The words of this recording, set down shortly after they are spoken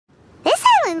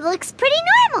island looks pretty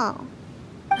normal.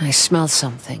 I smell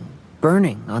something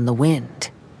burning on the wind.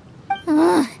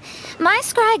 My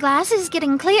scry glass is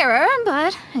getting clearer,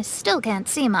 but I still can't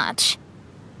see much.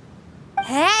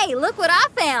 Hey, look what I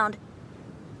found!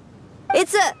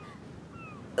 It's a...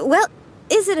 well,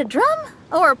 is it a drum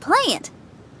or a plant?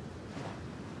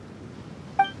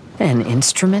 An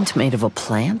instrument made of a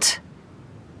plant?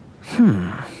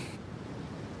 Xinyan,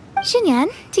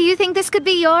 do you think this could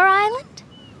be your island?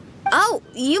 Oh,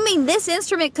 you mean this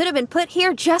instrument could have been put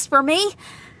here just for me?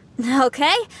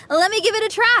 Okay, let me give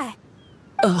it a try.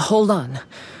 Hold on.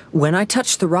 When I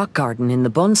touched the rock garden in the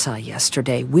bonsai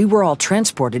yesterday, we were all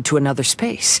transported to another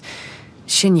space.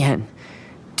 Xinyan,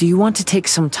 do you want to take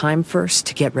some time first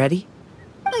to get ready?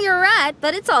 Well, you're right,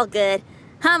 but it's all good.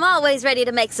 I'm always ready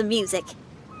to make some music.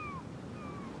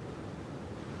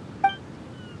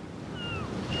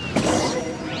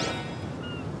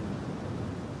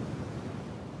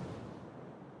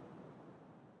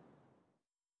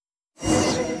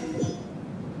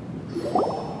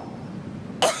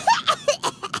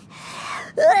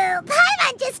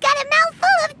 Paimon just got a mouthful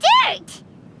of dirt!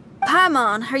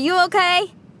 Paimon, are you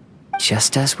okay?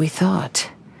 Just as we thought.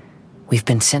 We've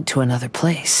been sent to another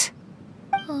place.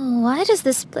 Oh, why does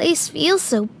this place feel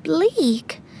so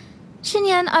bleak?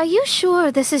 Xinyan, are you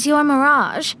sure this is your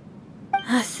mirage?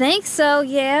 I think so,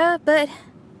 yeah, but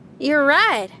you're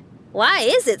right. Why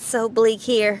is it so bleak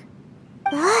here?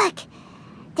 Look,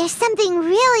 there's something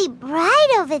really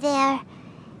bright over there.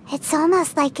 It's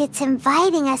almost like it's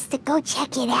inviting us to go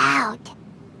check it out.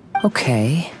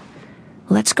 Okay.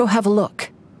 Let's go have a look.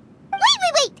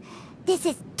 Wait! This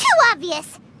is too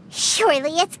obvious.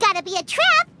 Surely it's gotta be a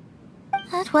trap.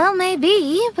 That well may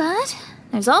be, but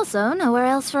there's also nowhere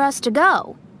else for us to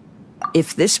go.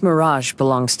 If this mirage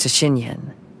belongs to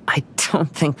Xinyan, I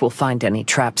don't think we'll find any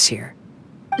traps here.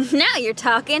 Now you're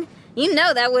talking. You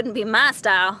know that wouldn't be my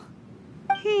style.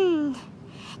 That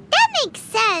makes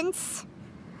sense.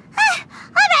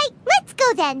 Alright, let's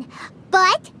go then.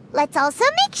 But let's also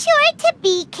make sure to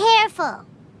be careful.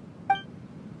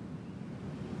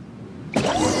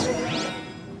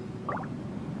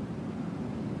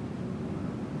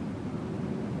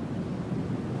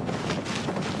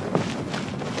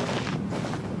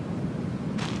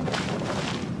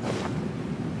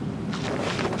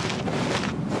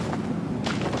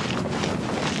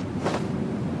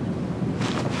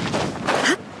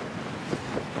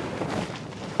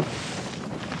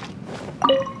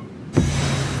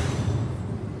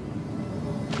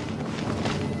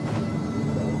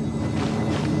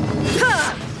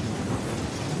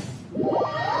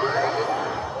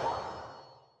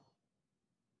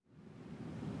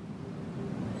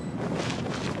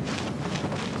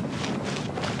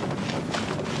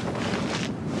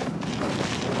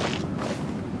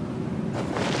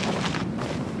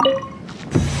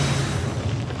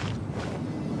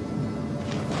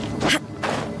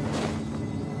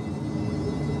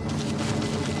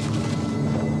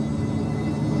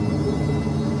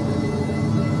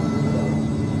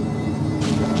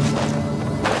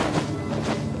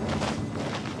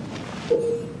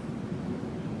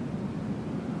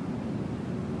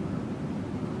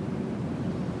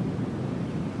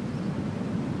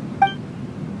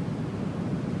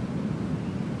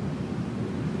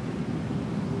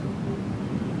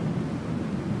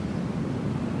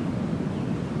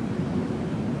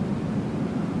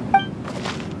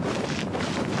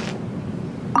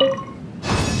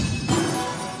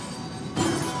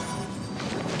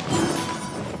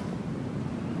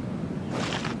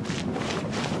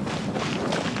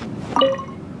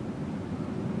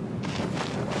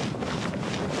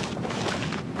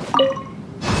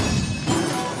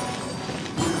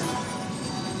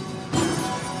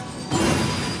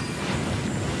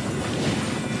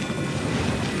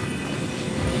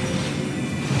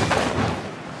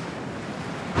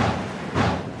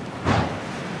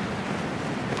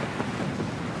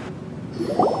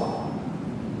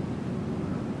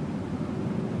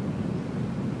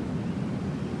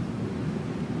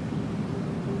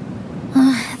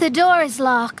 The door is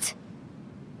locked.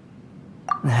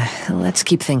 Let's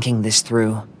keep thinking this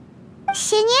through.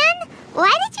 Xinyan,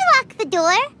 why did you lock the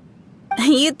door?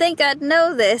 You'd think I'd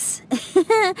know this.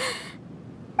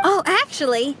 Oh,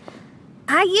 actually,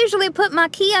 I usually put my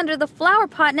key under the flower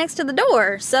pot next to the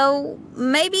door, so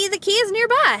maybe the key is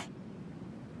nearby.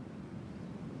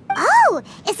 Oh,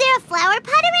 is there a flower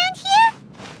pot around here?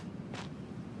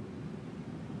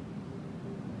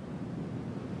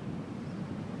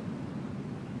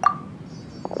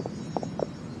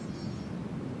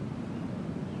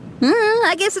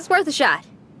 I guess it's worth a shot.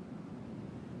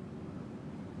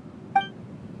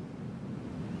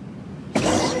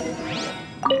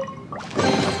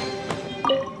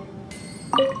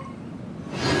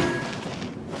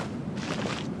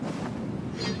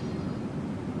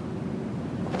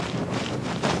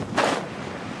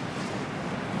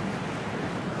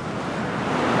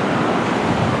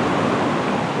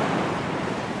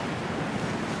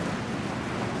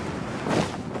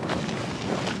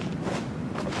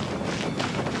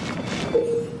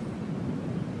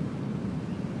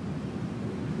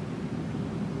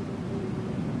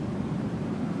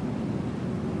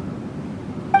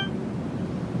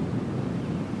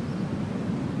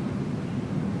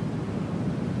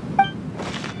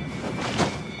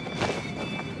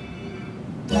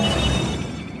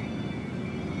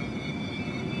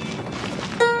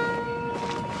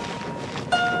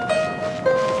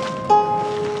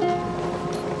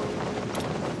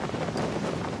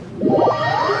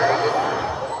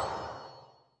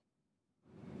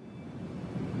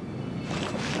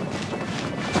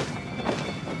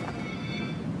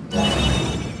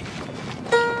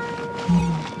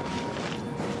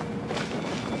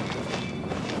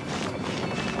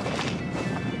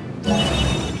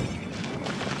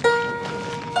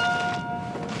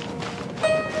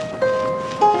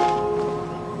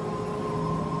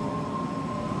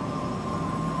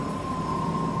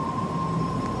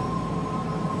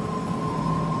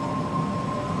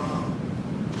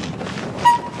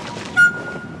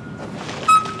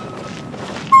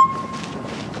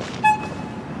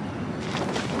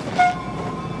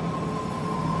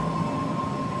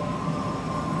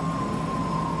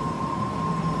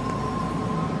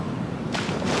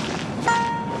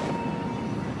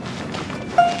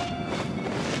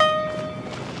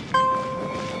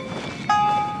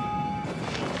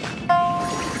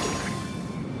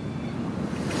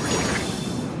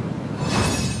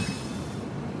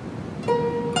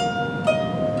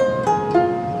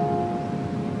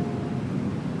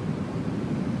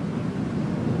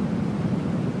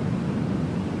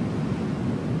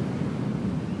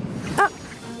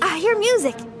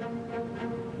 Music.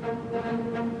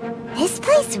 This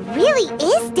place really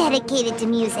is dedicated to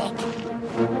music.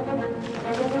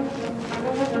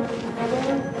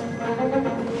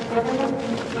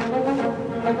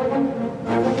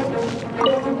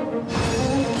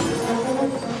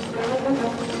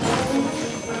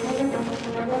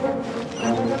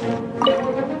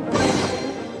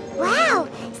 Wow,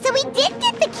 so we did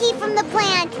get the key from the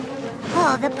plant.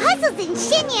 Oh, the puzzles in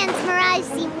Xinyan's mirage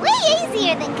seem way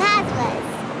easier than Kazuha's.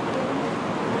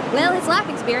 Well, his life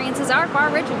experiences are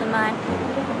far richer than mine.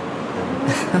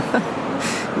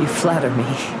 You flatter me.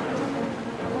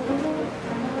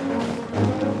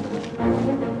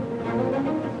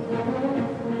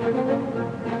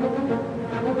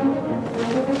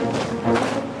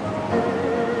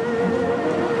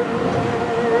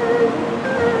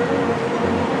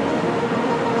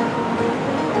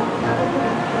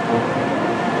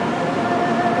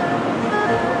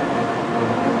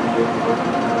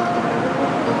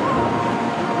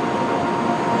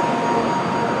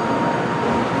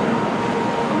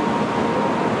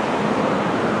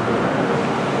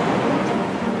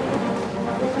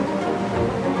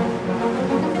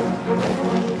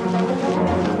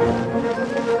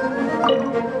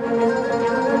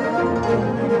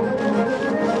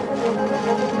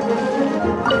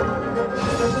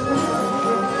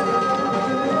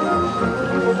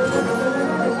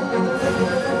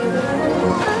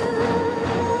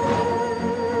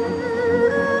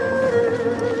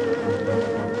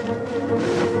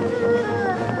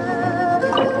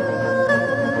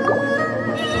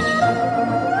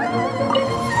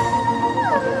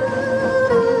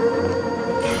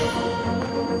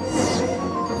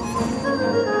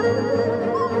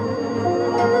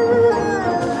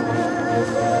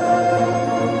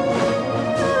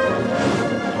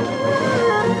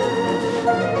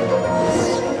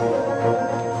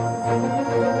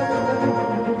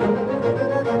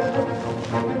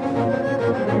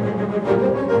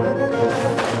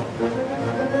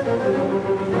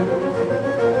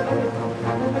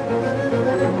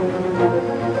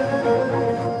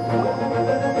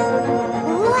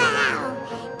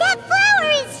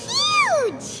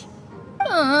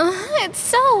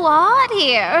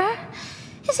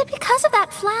 Is it because of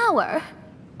that flower?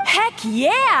 Heck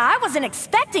yeah! I wasn't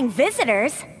expecting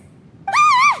visitors.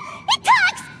 Ah! It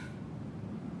talks!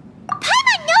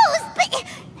 Paimon knows, but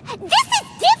this is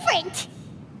different!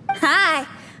 Hi!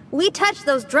 We touched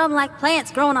those drum-like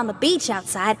plants growing on the beach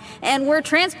outside, and we're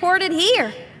transported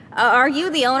here. Are you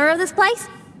the owner of this place?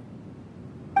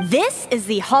 This is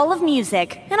the Hall of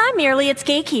Music, and I'm merely its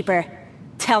gatekeeper.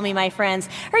 Tell me, my friends,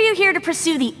 are you here to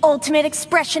pursue the ultimate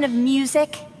expression of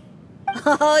music?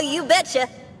 Oh, you betcha.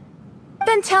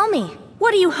 Then tell me,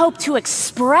 what do you hope to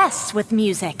express with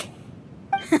music?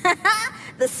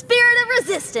 The spirit of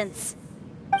resistance.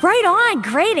 Right on,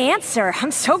 great answer.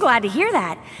 I'm so glad to hear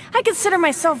that. I consider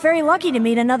myself very lucky to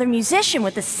meet another musician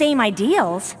with the same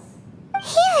ideals.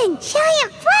 Even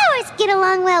giant flowers get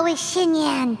along well with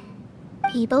Xinyan.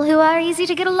 People who are easy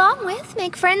to get along with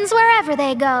make friends wherever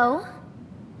they go.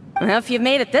 Well, if you've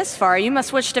made it this far, you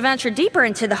must wish to venture deeper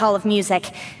into the Hall of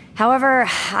Music. However,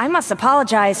 I must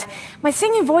apologize. My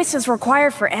singing voice is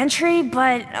required for entry,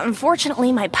 but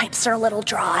unfortunately my pipes are a little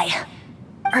dry.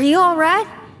 Are you alright?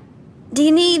 Do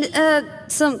you need,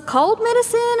 some cold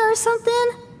medicine or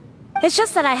something? It's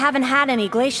just that I haven't had any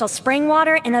glacial spring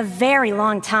water in a very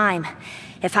long time.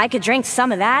 If I could drink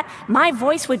some of that, my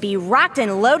voice would be rocked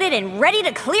and loaded and ready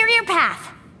to clear your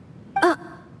path.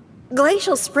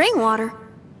 Glacial spring water?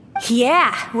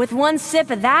 Yeah, with one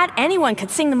sip of that, anyone could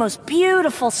sing the most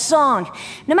beautiful song,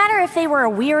 no matter if they were a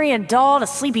weary adult, a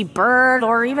sleepy bird,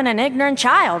 or even an ignorant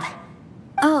child.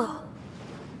 Oh.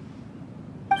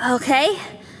 Okay,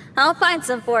 I'll find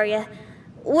some for you.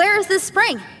 Where is this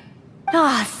spring?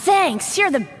 Ah, thanks,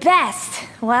 you're the best.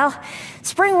 Well,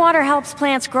 spring water helps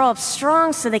plants grow up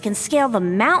strong so they can scale the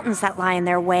mountains that lie in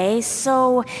their way,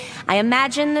 so I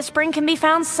imagine the spring can be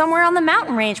found somewhere on the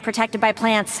mountain range protected by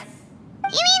plants.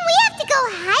 You mean we have to go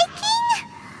hiking?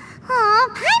 Oh,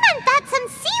 Paimon thought some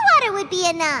seawater would be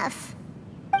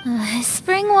enough.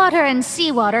 Spring water and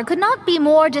seawater could not be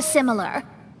more dissimilar.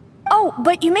 Oh,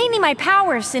 but you may need my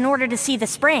powers in order to see the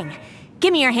spring.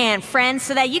 Give me your hand, friend,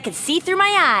 so that you can see through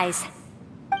my eyes.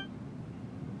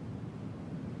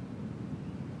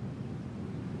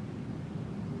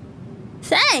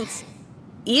 Thanks.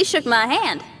 You shook my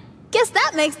hand. Guess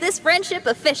that makes this friendship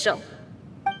official.